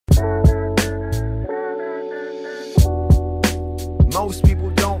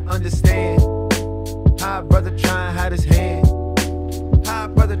understand. Hi, brother, try and hide his hand. Hi,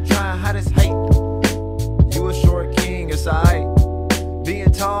 brother, try and hide his height. You a short king, it's aight.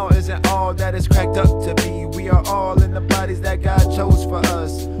 Being tall isn't all that it's cracked up to be. We are all in the bodies that God chose for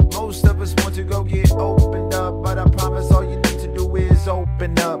us. Most of us want to go get opened up, but I promise all you need to do is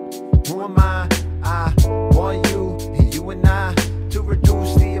open up. Who am I? I want you, and you and I, to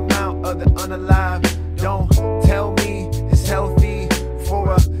reduce the amount of the unalive. Don't tell me it's healthy for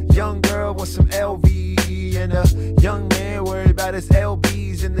a young girl with some LV and a young man worried about his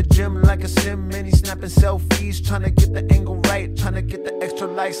LBs in the gym like a sim, and he's snapping selfies, trying to get the angle right, trying to get the extra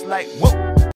lights like whoa.